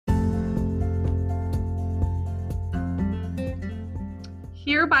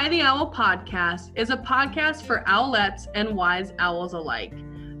Here by the Owl podcast is a podcast for owlets and wise owls alike.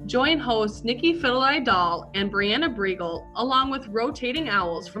 Join hosts Nikki Fiddle-Dahl and Brianna Briegel, along with rotating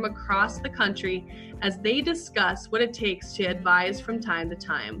owls from across the country as they discuss what it takes to advise from time to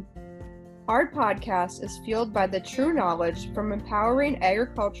time. Our podcast is fueled by the true knowledge from empowering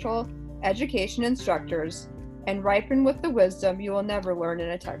agricultural education instructors and ripened with the wisdom you will never learn in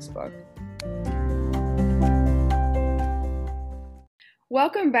a textbook.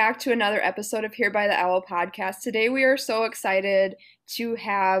 Welcome back to another episode of Here by the Owl podcast. Today we are so excited to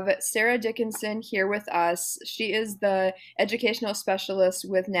have Sarah Dickinson here with us. She is the educational specialist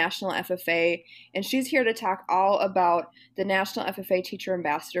with National FFA, and she's here to talk all about the National FFA Teacher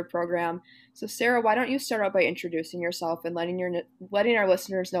Ambassador Program. So Sarah, why don't you start out by introducing yourself and letting our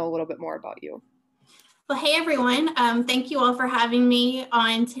listeners know a little bit more about you? Well, hey everyone. Thank you all for having me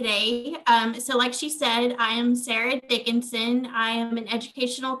on today. So like she said, I am Sarah Dickinson. I am an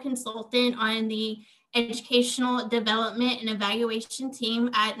educational consultant on the Educational Development and Evaluation team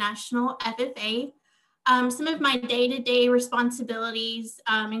at National FFA. Some of my day-to-day responsibilities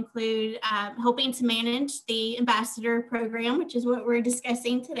include helping to manage the Ambassador Program, which is what we're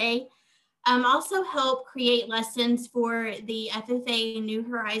discussing today. Also help create lessons for the FFA New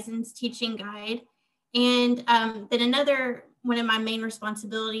Horizons Teaching Guide. And then another one of my main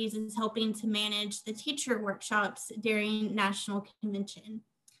responsibilities is helping to manage the teacher workshops during National Convention.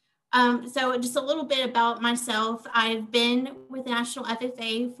 So just a little bit about myself. I've been with National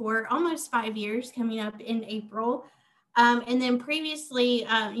FFA for almost 5 years, coming up in April. And then previously,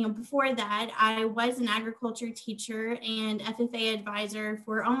 before that, I was an agriculture teacher and FFA advisor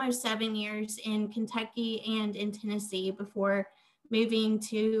for almost 7 years in Kentucky and in Tennessee before moving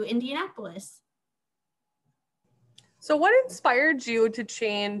to Indianapolis. So what inspired you to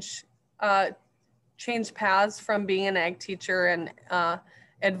change paths from being an ag teacher and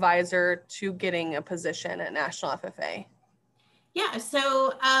advisor to getting a position at National FFA? Yeah,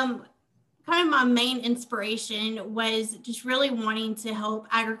 so kind of my main inspiration was just really wanting to help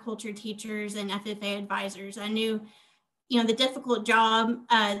agriculture teachers and FFA advisors. I knew, the difficult job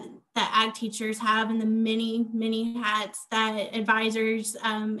that ag teachers have and the many hats that advisors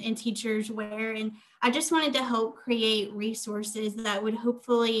and teachers wear. And I just wanted to help create resources that would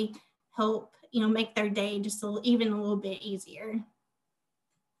hopefully help, make their day just even a little bit easier.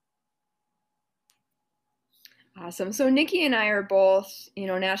 Awesome. So Nikki and I are both,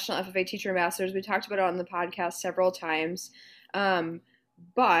 National FFA Teacher Ambassadors. We talked about it on the podcast several times.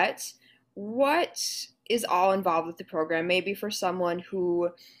 But what is all involved with the program, maybe for someone who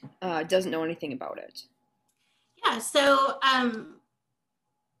doesn't know anything about it? Yeah, so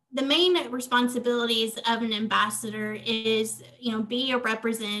the main responsibilities of an ambassador is, be a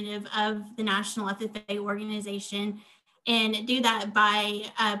representative of the National FFA organization and do that by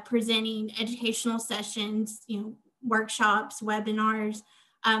presenting educational sessions, workshops, webinars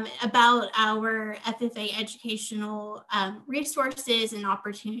about our FFA educational resources and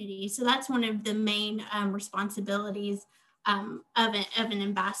opportunities. So that's one of the main responsibilities of an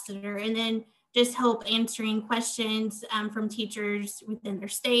ambassador. And then just help answering questions from teachers within their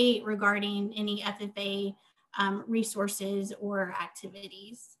state regarding any FFA resources or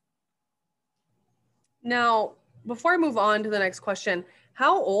activities. Now, before I move on to the next question,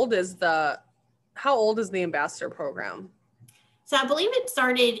 how old is the ambassador program? So I believe it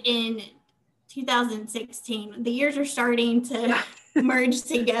started in 2016. The years are starting to merge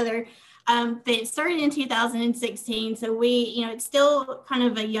together. But it started in 2016. So it's still kind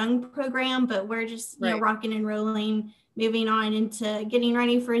of a young program, but we're just, rocking and rolling, moving on into getting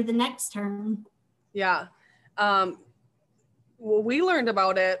ready for the next term. Yeah. Well, we learned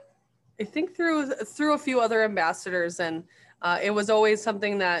about it, I think through a few other ambassadors, and it was always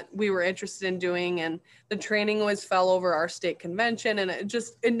something that we were interested in doing, and the training always fell over our state convention, and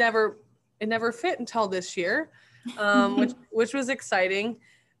it never fit until this year, which was exciting.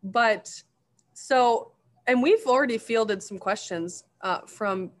 But and we've already fielded some questions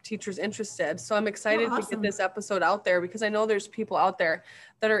from teachers interested. So I'm excited to get this episode out there because I know there's people out there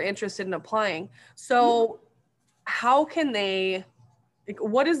that are interested in applying. So how can they,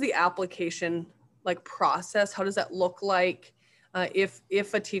 what is the application process? How does that look like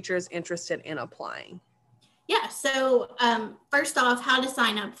if a teacher is interested in applying? Yeah. So first off, how to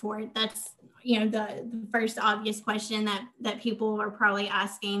sign up for it. That's, the first obvious question that people are probably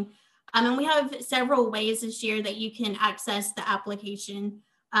asking. And we have several ways this year that you can access the application.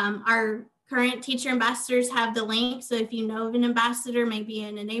 Our current teacher ambassadors have the link. So if you know of an ambassador, maybe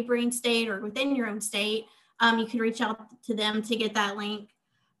in a neighboring state or within your own state, you can reach out to them to get that link.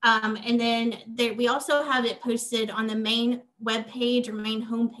 And then we also have it posted on the main webpage or main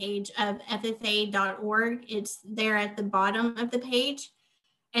homepage of FFA.org. It's there at the bottom of the page.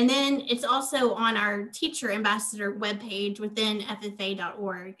 And then it's also on our teacher ambassador webpage within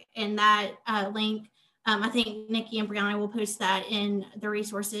FFA.org. And that link, I think Nikki and Brianna will post that in the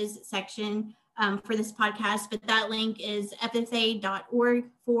resources section for this podcast. But that link is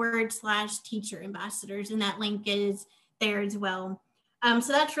FFA.org/teacher ambassadors. And that link is there as well.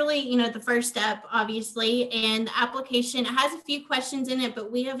 So that's really, the first step, obviously. And the application, it has a few questions in it,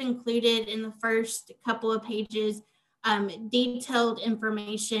 but we have included in the first couple of pages detailed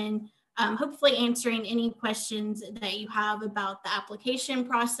information, hopefully answering any questions that you have about the application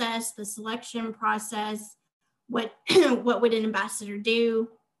process, the selection process, what would an ambassador do.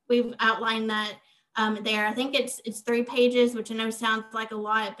 We've outlined that there. I think it's 3 pages, which I know sounds like a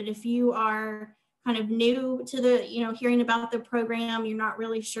lot, but if you are kind of new to the, hearing about the program, you're not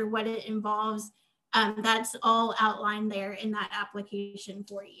really sure what it involves, that's all outlined there in that application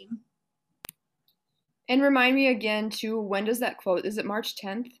for you. And remind me again too, when does that close? Is it March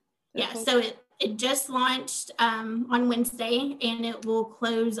 10th? Yeah, so it just launched on Wednesday, and it will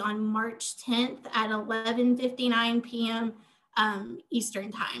close on March 10th at 11:59 p.m.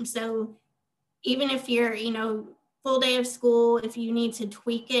 Eastern time. So even if you're, full day of school, if you need to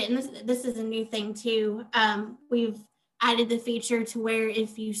tweak it, and this is a new thing too, we've added the feature to where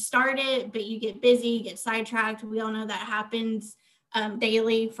if you start it, but you get busy, get sidetracked, we all know that happens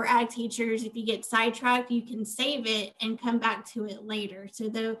daily for ag teachers. If you get sidetracked, you can save it and come back to it later. So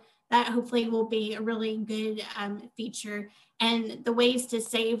that hopefully will be a really good feature. And the ways to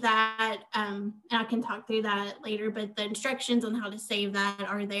save that, and I can talk through that later, but the instructions on how to save that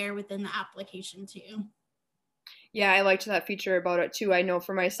are there within the application too. Yeah, I liked that feature about it too. I know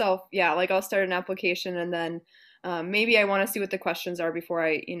for myself, I'll start an application and then maybe I want to see what the questions are before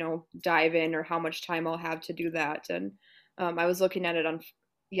I, dive in, or how much time I'll have to do that. And I was looking at it on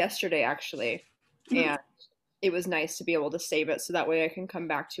yesterday actually, and it was nice to be able to save it so that way I can come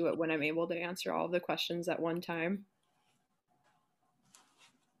back to it when I'm able to answer all of the questions at one time.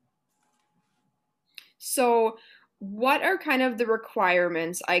 So what are kind of the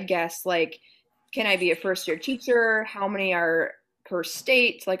requirements, I guess, like, can I be a first-year teacher? How many are per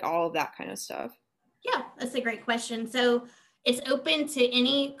state? Like all of that kind of stuff. Yeah, that's a great question. So it's open to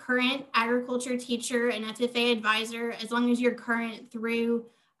any current agriculture teacher and FFA advisor, as long as you're current through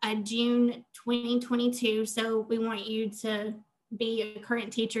June 2022. So we want you to be a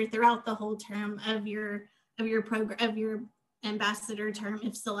current teacher throughout the whole term of your program, of your ambassador term,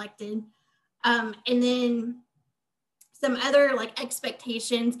 if selected. And then some other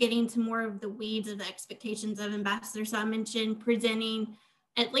expectations, getting to more of the weeds of the expectations of ambassadors. So I mentioned presenting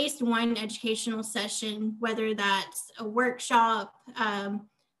at least one educational session, whether that's a workshop, a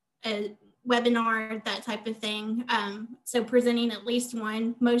webinar, that type of thing. So presenting at least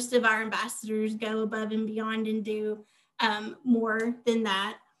one. Most of our ambassadors go above and beyond and do more than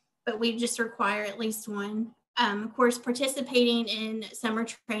that, but we just require at least one. Of course, participating in summer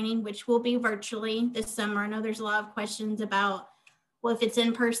training, which will be virtually this summer. I know there's a lot of questions about, well, if it's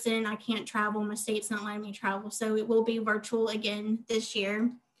in person, I can't travel. My state's not letting me travel. So it will be virtual again this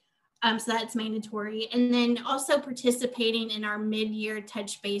year. So that's mandatory. And then also participating in our mid-year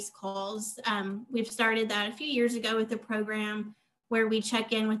touch base calls. We've started that a few years ago with the program where we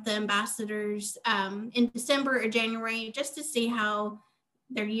check in with the ambassadors in December or January just to see how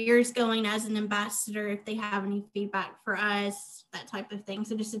their year's going as an ambassador, if they have any feedback for us, that type of thing.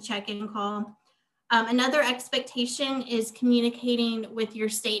 So just a check-in call. Another expectation is communicating with your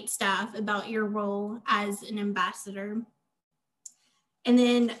state staff about your role as an ambassador. And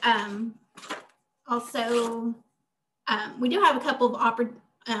then also, we do have a couple of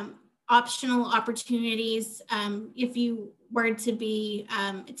optional opportunities if you were to be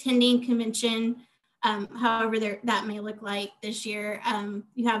attending convention, however that may look like this year.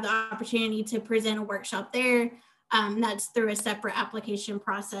 You have the opportunity to present a workshop there. That's through a separate application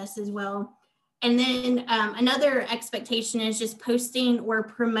process as well. And then another expectation is just posting or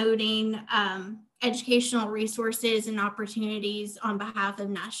promoting educational resources and opportunities on behalf of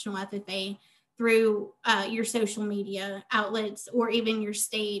National FFA through your social media outlets or even your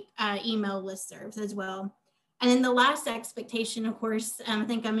state email listservs as well. And then the last expectation, of course, I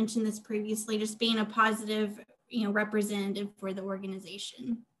think I mentioned this previously, just being a positive, representative for the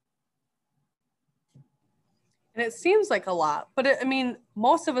organization. And it seems like a lot, but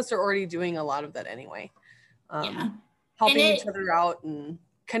most of us are already doing a lot of that anyway. Helping each other out and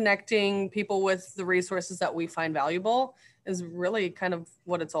connecting people with the resources that we find valuable is really kind of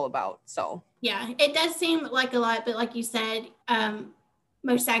what it's all about. So yeah, it does seem like a lot, but like you said,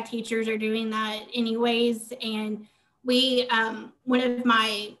 most SAG teachers are doing that anyways. And we, one of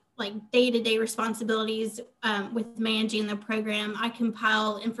my like day-to-day responsibilities with managing the program, I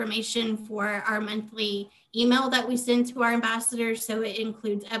compile information for our monthly email that we send to our ambassadors. So it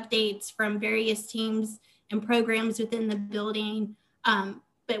includes updates from various teams and programs within the building.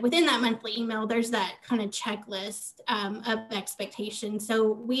 But within that monthly email, there's that kind of checklist of expectations.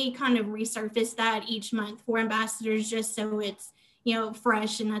 So we kind of resurface that each month for ambassadors, just so it's, you know,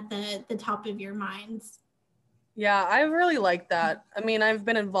 fresh and at the top of your minds. Yeah, I really like that. I mean, I've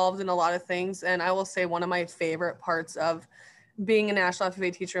been involved in a lot of things, and I will say one of my favorite parts of being a National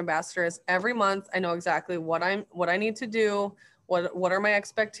FFA Teacher Ambassador is every month I know exactly what I need to do, what are my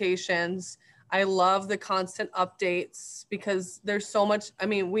expectations. I love the constant updates because there's so much, I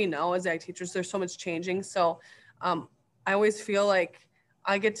mean, we know as ag teachers, there's so much changing. So I always feel like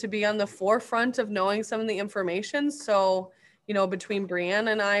I get to be on the forefront of knowing some of the information. So, you know, between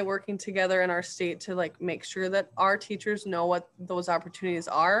Brianne and I working together in our state to like make sure that our teachers know what those opportunities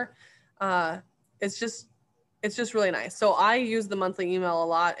are, it's just really nice. So I use the monthly email a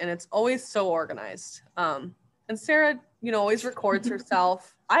lot, and it's always so organized. And Sarah, you know, always records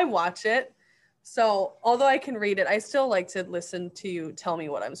herself. I watch it. So although I can read it, I still like to listen to you tell me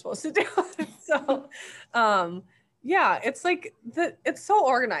what I'm supposed to do. So yeah, it's like it's so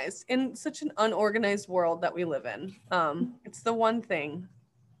organized in such an unorganized world that we live in. It's the one thing.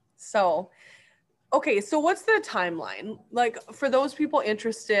 So, okay, so what's the timeline? Like for those people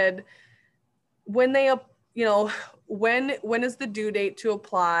interested, when they, you know, when is the due date to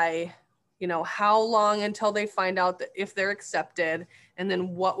apply? You know, how long until they find out that if they're accepted, and then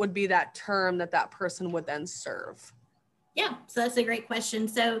what would be that term that person would then serve? Yeah, so that's a great question.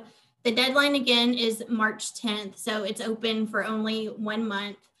 So the deadline again is March 10th. So it's open for only 1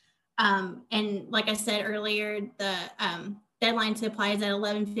 month. And like I said earlier, the deadline to apply is at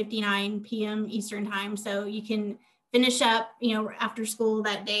 11:59 p.m. Eastern time. So you can finish up, you know, after school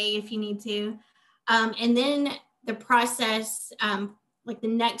that day if you need to. And then the process, like the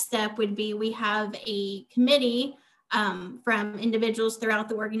next step would be we have a committee from individuals throughout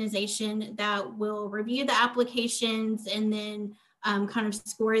the organization that will review the applications and then kind of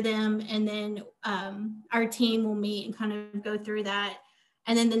score them. And then our team will meet and kind of go through that.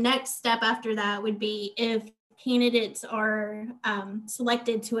 And then the next step after that would be if candidates are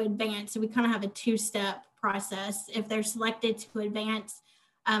selected to advance. So we kind of have a two-step process. If they're selected to advance,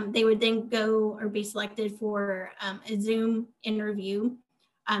 they would then go or be selected for a Zoom interview.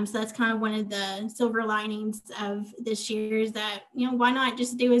 So that's kind of one of the silver linings of this year is that, you know, why not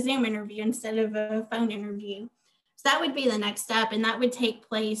just do a Zoom interview instead of a phone interview? So that would be the next step, and that would take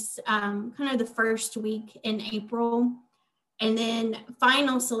place kind of the first week in April. And then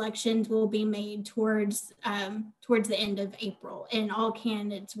final selections will be made towards the end of April, and all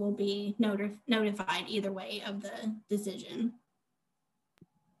candidates will be notified either way of the decision.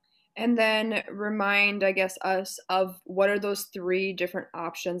 And then remind, I guess, us of what are those 3 different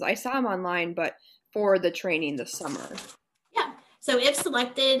options. I saw them online, but for the training this summer. Yeah. So if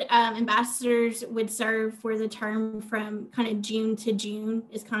selected, ambassadors would serve for the term from kind of June to June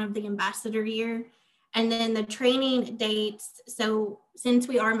is kind of the ambassador year. And then the training dates. So since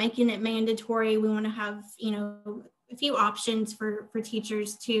we are making it mandatory, we want to have, you know, a few options for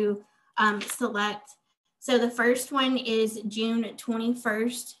teachers to select. So the first one is June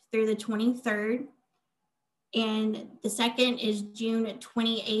 21st through the 23rd. And the second is June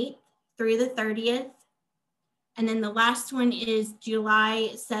 28th through the 30th. And then the last one is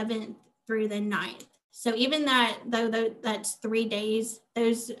July 7th through the 9th. So even that, though that's 3 days,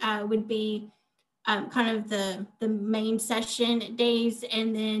 those would be kind of the main session days.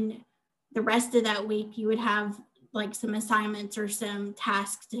 And then the rest of that week, you would have like some assignments or some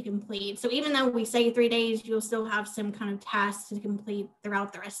tasks to complete. So even though we say 3 days, you'll still have some kind of tasks to complete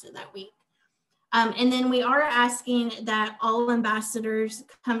throughout the rest of that week. And then we are asking that all ambassadors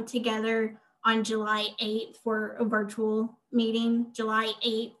come together on July 8th for a virtual meeting, July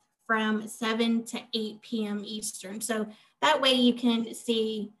 8th from 7 to 8 p.m. Eastern. So that way you can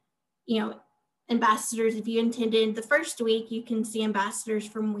see, you know, ambassadors. If you attended the first week, you can see ambassadors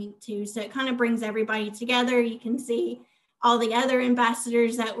from week 2. So it kind of brings everybody together. You can see all the other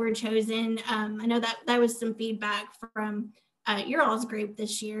ambassadors that were chosen. I know that was some feedback from your all's group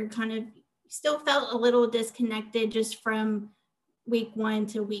this year, kind of still felt a little disconnected just from week 1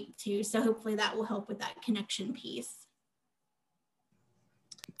 to week 2. So hopefully that will help with that connection piece.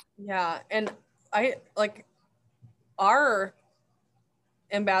 Yeah, and I like our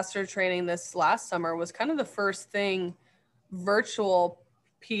ambassador training this last summer was kind of the first thing virtual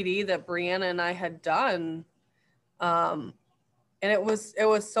PD that Brianna and I had done and it was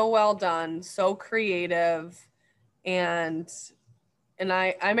so well done, so creative, and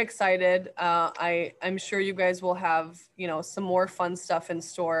I'm excited. I'm sure you guys will have, some more fun stuff in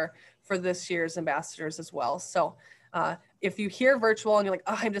store for this year's ambassadors as well. So if you hear virtual and you're like,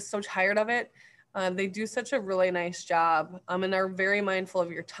 oh, I'm just so tired of it, they do such a really nice job, and are very mindful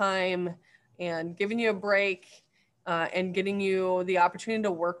of your time and giving you a break, and getting you the opportunity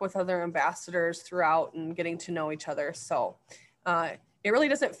to work with other ambassadors throughout and getting to know each other. So it really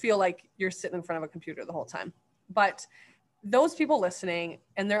doesn't feel like you're sitting in front of a computer the whole time. But those people listening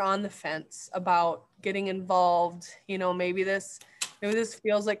and they're on the fence about getting involved, maybe this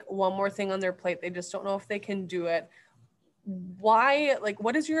feels like one more thing on their plate. They just don't know if they can do it.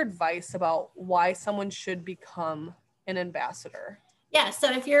 What is your advice about why someone should become an ambassador? Yeah,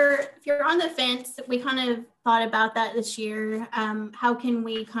 so if you're on the fence, we kind of thought about that this year. How can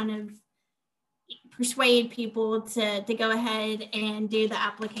we kind of persuade people to go ahead and do the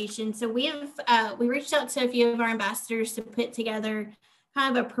application? So we reached out to a few of our ambassadors to put together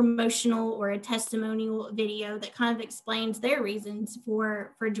kind of a promotional or a testimonial video that kind of explains their reasons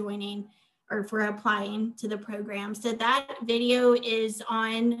for joining or for applying to the program. So that video is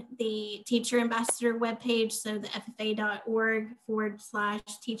on the Teacher Ambassador webpage, so the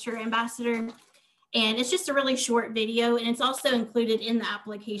ffa.org/teacher ambassador. And it's just a really short video, and it's also included in the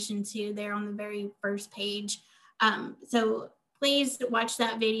application too, there on the very first page. So please watch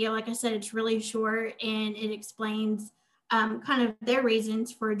that video. Like I said, it's really short, and it explains kind of their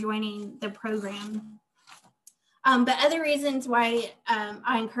reasons for joining the program. But other reasons why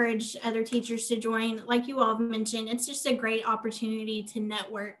I encourage other teachers to join, like you all mentioned, it's just a great opportunity to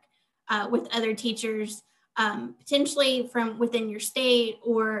network with other teachers, potentially from within your state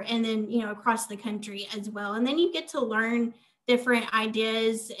and then, across the country as well. And then you get to learn different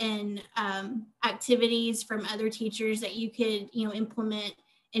ideas and activities from other teachers that you could, implement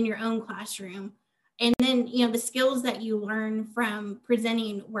in your own classroom. And then, the skills that you learn from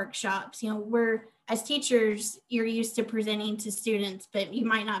presenting workshops, as teachers, you're used to presenting to students, but you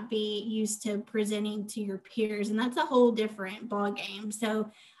might not be used to presenting to your peers. And that's a whole different ballgame. So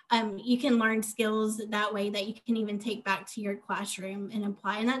you can learn skills that way that you can even take back to your classroom and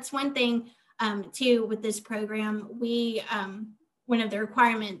apply. And that's one thing too with this program. One of the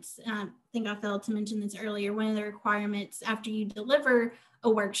requirements, I think I failed to mention this earlier, one of the requirements after you deliver a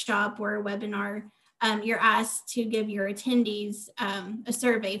workshop or a webinar, you're asked to give your attendees a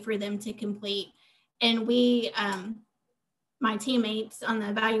survey for them to complete. And my teammates on the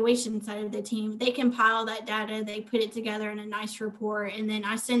evaluation side of the team, they compile that data, they put it together in a nice report, and then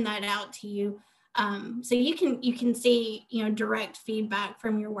I send that out to you. So you can see, direct feedback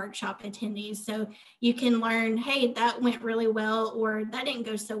from your workshop attendees. So you can learn, hey, that went really well, or that didn't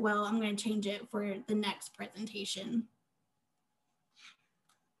go so well. I'm going to change it for the next presentation.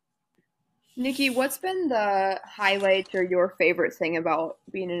 Nikki, what's been the highlight or your favorite thing about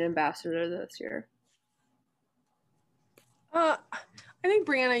being an ambassador this year? I think,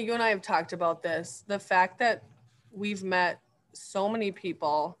 Brianna, you and I have talked about this, the fact that we've met so many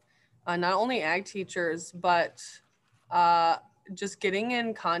people, not only ag teachers, but just getting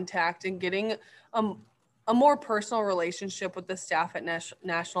in contact and getting a more personal relationship with the staff at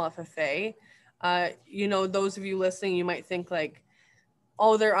National FFA. Those of you listening, you might think like,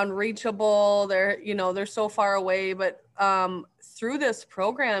 oh, they're unreachable, they're so far away. But through this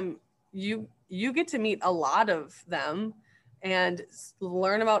program, you get to meet a lot of them and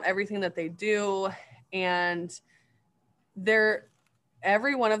learn about everything that they do. And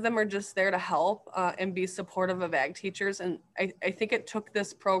every one of them are just there to help and be supportive of ag teachers. And I think it took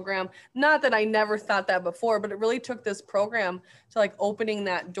this program, not that I never thought that before, but it really took this program to like opening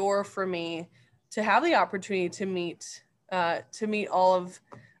that door for me to have the opportunity to meet all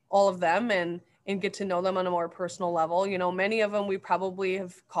of them and get to know them on a more personal level. Many of them we probably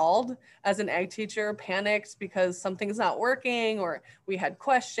have called as an ag teacher, panicked because something's not working or we had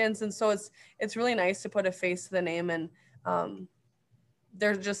questions. And so it's really nice to put a face to the name, and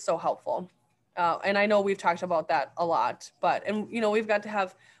they're just so helpful. And I know we've talked about that a lot, and we've got to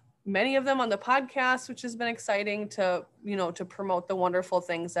have many of them on the podcast, which has been exciting to promote the wonderful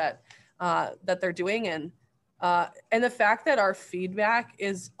things that they're doing. And the fact that our feedback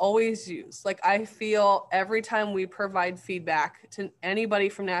is always used. Like, I feel every time we provide feedback to anybody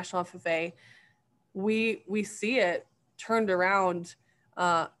from National FFA, we see it turned around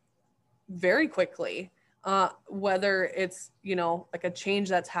very quickly, whether it's, like a change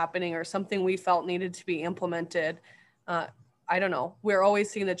that's happening or something we felt needed to be implemented. I don't know. We're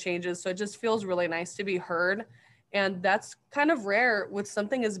always seeing the changes. So it just feels really nice to be heard. And that's kind of rare with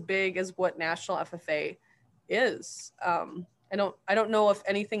something as big as what National FFA is. I don't know if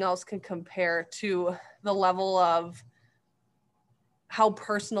anything else can compare to the level of how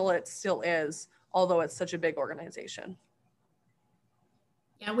personal it still is, although it's such a big organization.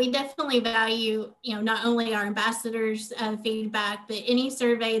 Yeah, we definitely value, not only our ambassadors' feedback, but any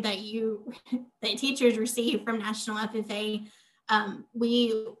survey that that teachers receive from National FFA.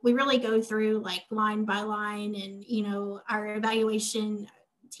 We really go through like line by line, and our evaluation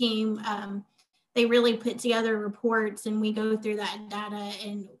team, they really put together reports, and we go through that data,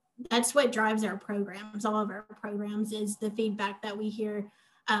 and that's what drives our programs. All of our programs is the feedback that we hear,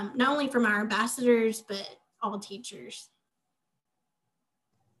 not only from our ambassadors, but all teachers.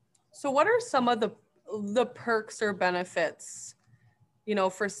 So what are some of the perks or benefits,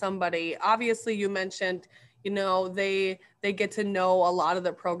 for somebody? Obviously you mentioned, they get to know a lot of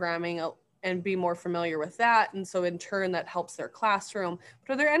the programming and be more familiar with that. And so in turn that helps their classroom.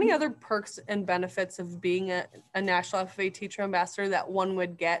 But are there any other perks and benefits of being a National FFA teacher ambassador that one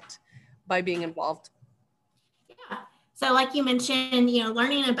would get by being involved? Yeah. So like you mentioned,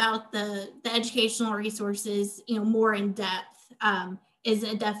 learning about the educational resources, more in depth, is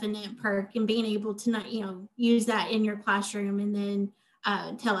a definite perk, and being able to not, use that in your classroom and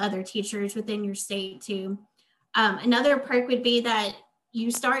then tell other teachers within your state too. Another perk would be that you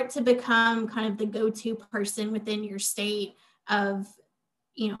start to become kind of the go-to person within your state of,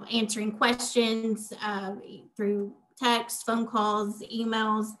 answering questions through text, phone calls,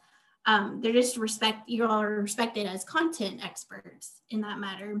 emails. They're just you all are respected as content experts in that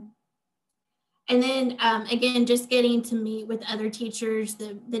matter. And then again, just getting to meet with other teachers,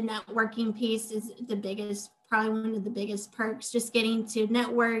 the networking piece is probably one of the biggest perks, just getting to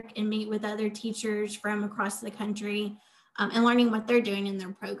network and meet with other teachers from across the country, and learning what they're doing in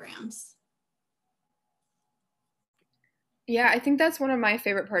their programs. Yeah, I think that's one of my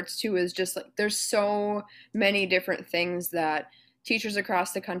favorite parts too, is just like there's so many different things that teachers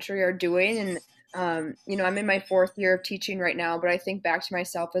across the country are doing. And I'm in my 4th year of teaching right now, but I think back to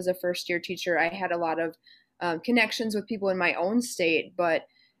myself as a first-year teacher, I had a lot of connections with people in my own state, but,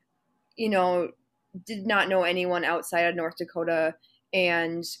 did not know anyone outside of North Dakota,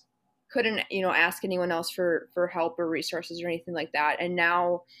 and couldn't, ask anyone else for help or resources or anything like that. And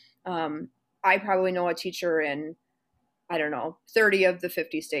now I probably know a teacher in, 30 of the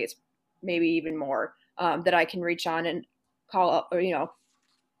 50 states, maybe even more, that I can reach on and call up or,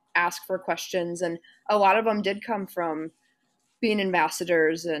 ask for questions. And a lot of them did come from being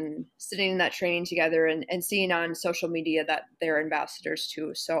ambassadors and sitting in that training together and seeing on social media that they're ambassadors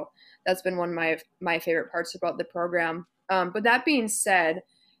too. So that's been one of my favorite parts about the program. But that being said,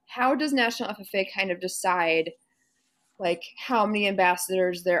 how does National FFA kind of decide like how many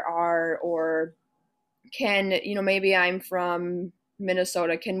ambassadors there are, or can, maybe I'm from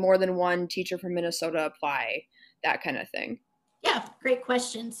Minnesota, can more than one teacher from Minnesota apply, that kind of thing? Yeah, great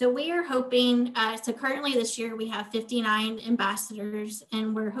question. So we are hoping, so currently this year we have 59 ambassadors,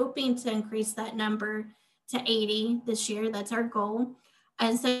 and we're hoping to increase that number to 80 this year. That's our goal.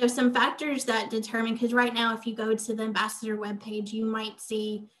 And so some factors that determine, because right now if you go to the ambassador webpage, you might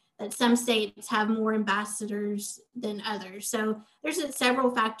see that some states have more ambassadors than others. So there's several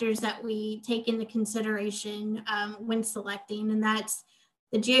factors that we take into consideration when selecting, and that's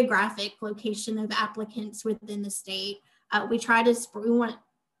the geographic location of applicants within the state. We want,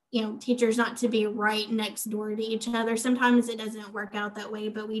 teachers not to be right next door to each other. Sometimes it doesn't work out that way,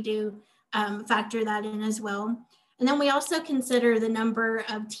 but we do factor that in as well. And then we also consider the number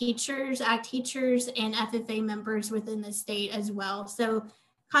of teachers, ACT teachers, and FFA members within the state as well. So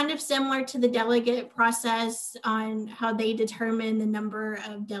kind of similar to the delegate process on how they determine the number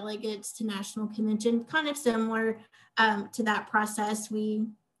of delegates to national convention, kind of similar to that process. We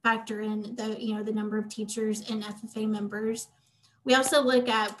factor in the number of teachers and FFA members. We also look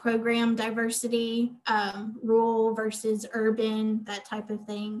at program diversity, rural versus urban, that type of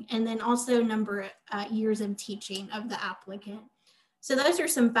thing. And then also number of years of teaching of the applicant. So those are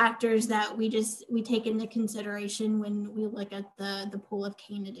some factors that we take into consideration when we look at the pool of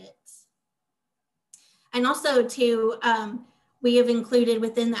candidates. And also too, we have included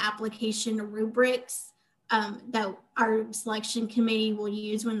within the application rubrics that our selection committee will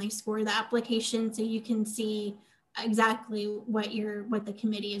use when they score the application, so you can see exactly what the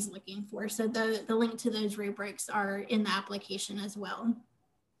committee is looking for. So the link to those rubrics are in the application as well.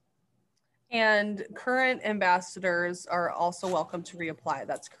 And current ambassadors are also welcome to reapply.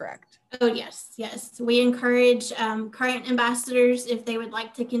 That's correct. Oh, yes. We encourage current ambassadors, if they would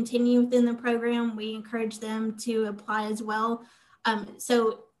like to continue within the program, we encourage them to apply as well.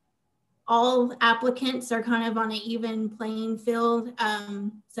 So all applicants are kind of on an even playing field.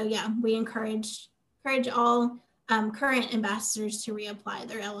 So yeah, we encourage all current ambassadors to reapply.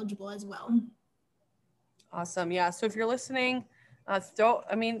 They're eligible as well. Awesome. Yeah. So if you're listening, throw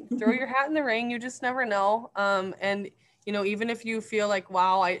your hat in the ring. You just never know. And, even if you feel like,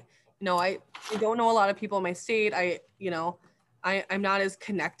 wow, I don't know a lot of people in my state. I'm not as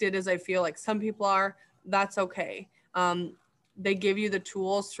connected as I feel like some people are. That's okay. They give you the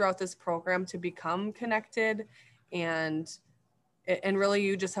tools throughout this program to become connected, and really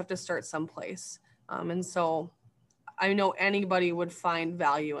you just have to start someplace. And so I know anybody would find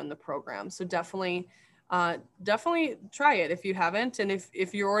value in the program. So definitely try it if you haven't. And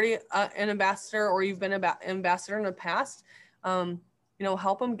if you're already an ambassador, or you've been an ambassador in the past,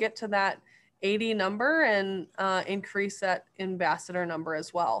 help them get to that 80 number and increase that ambassador number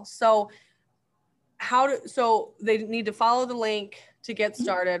as well. So they need to follow the link to get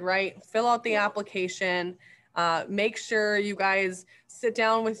started, right? Fill out the application. Make sure you guys sit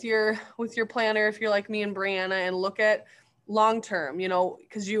down with your planner, if you're like me and Brianna, and look at long-term,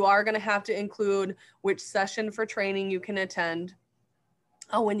 because you are going to have to include which session for training you can attend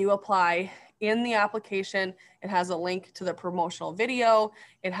when you apply. In the application, it has a link to the promotional video.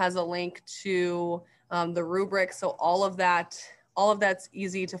 It has a link to the rubric. So all of that's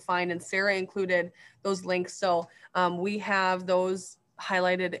easy to find, and Sarah included those links. So we have those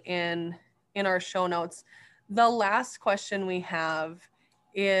highlighted in our show notes. The last question we have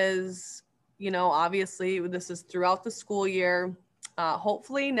is, obviously this is throughout the school year.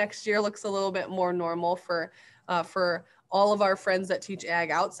 Hopefully next year looks a little bit more normal for all of our friends that teach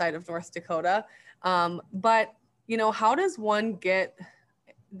ag outside of North Dakota. But, how does one get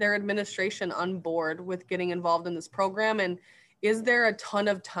their administration on board with getting involved in this program? And is there a ton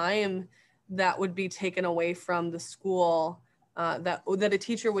of time that would be taken away from the school that a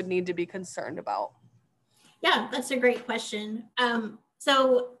teacher would need to be concerned about? Yeah, that's a great question.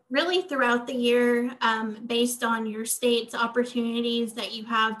 So really throughout the year, based on your state's opportunities that you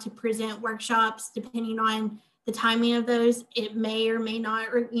have to present workshops, depending on the timing of those, it may or may not,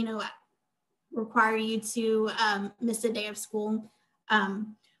 require you to miss a day of school.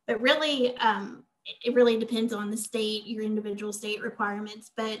 But really, it really depends on the state, your individual state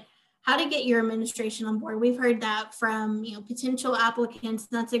requirements. But how to get your administration on board? We've heard that from potential applicants.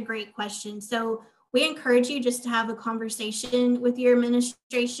 That's a great question. So we encourage you just to have a conversation with your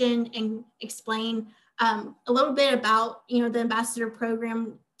administration and explain a little bit about the ambassador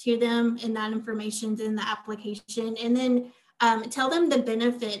program to them, and that information's in the application. And then tell them the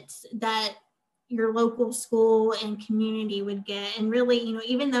benefits that your local school and community would get. And really,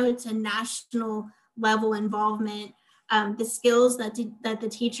 even though it's a national level involvement, the skills that the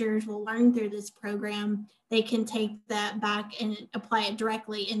teachers will learn through this program, they can take that back and apply it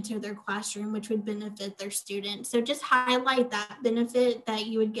directly into their classroom, which would benefit their students. So just highlight that benefit that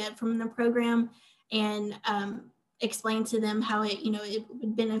you would get from the program, and explain to them how it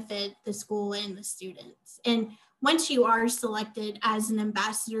would benefit the school and the students. And once you are selected as an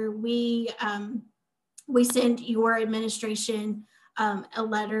ambassador, we send your administration a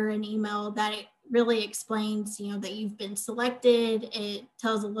letter, an email that it really explains, that you've been selected. It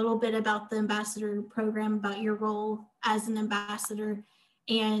tells a little bit about the ambassador program, about your role as an ambassador.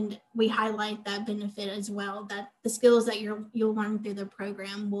 And we highlight that benefit as well, that the skills that you'll learn through the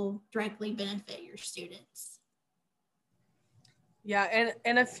program will directly benefit your students. Yeah,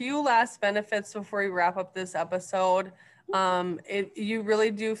 and a few last benefits before we wrap up this episode. You really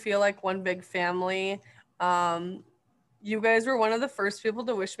do feel like one big family. You guys were one of the first people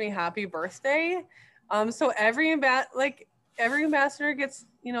to wish me happy birthday. So every ambassador gets,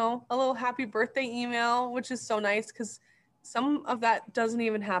 a little happy birthday email, which is so nice, because some of that doesn't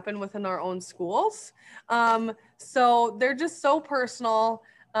even happen within our own schools. So they're just so personal.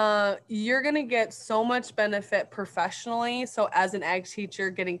 You're going to get so much benefit professionally. So as an ag teacher,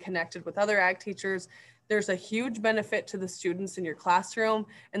 getting connected with other ag teachers, there's a huge benefit to the students in your classroom.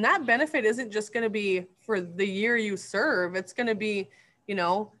 And that benefit isn't just going to be for the year you serve. It's going to be,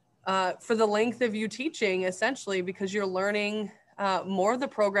 for the length of you teaching, essentially, because you're learning more of the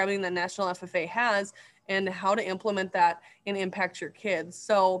programming that National FFA has and how to implement that and impact your kids.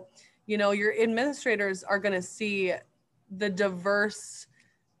 So, your administrators are going to see the diverse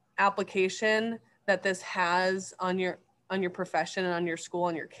application that this has on your profession and on your school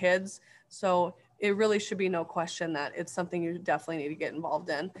and your kids. So it really should be no question that it's something you definitely need to get involved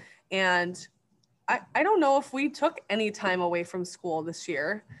in. And I don't know if we took any time away from school this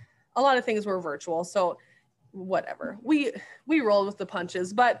year. A lot of things were virtual, so whatever. We rolled with the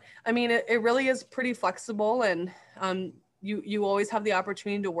punches, but I mean, it really is pretty flexible, and you always have the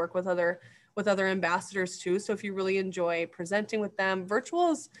opportunity to work with other with other ambassadors too. So if you really enjoy presenting with them,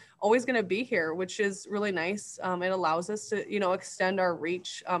 virtual is always going to be here, which is really nice. It allows us to, you know, extend our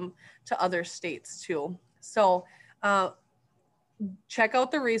reach to other states too. So check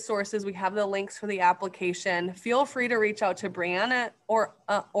out the resources. We have the links for the application. Feel free to reach out to Brianna or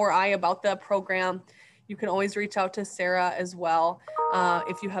I about the program. You can always reach out to Sarah as well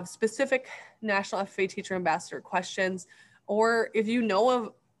if you have specific National FFA Teacher Ambassador questions, or if you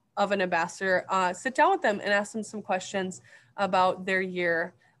know of an ambassador, sit down with them and ask them some questions about their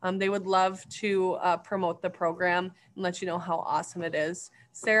year. They would love to promote the program and let you know how awesome it is.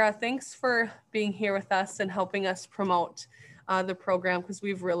 Sarah, thanks for being here with us and helping us promote the program, because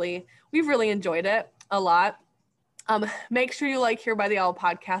we've really enjoyed it a lot. Make sure you like Here by the Owl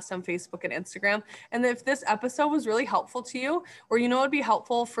podcast on Facebook and Instagram. And if this episode was really helpful to you, or you know it'd be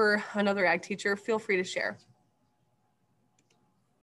helpful for another ag teacher, feel free to share.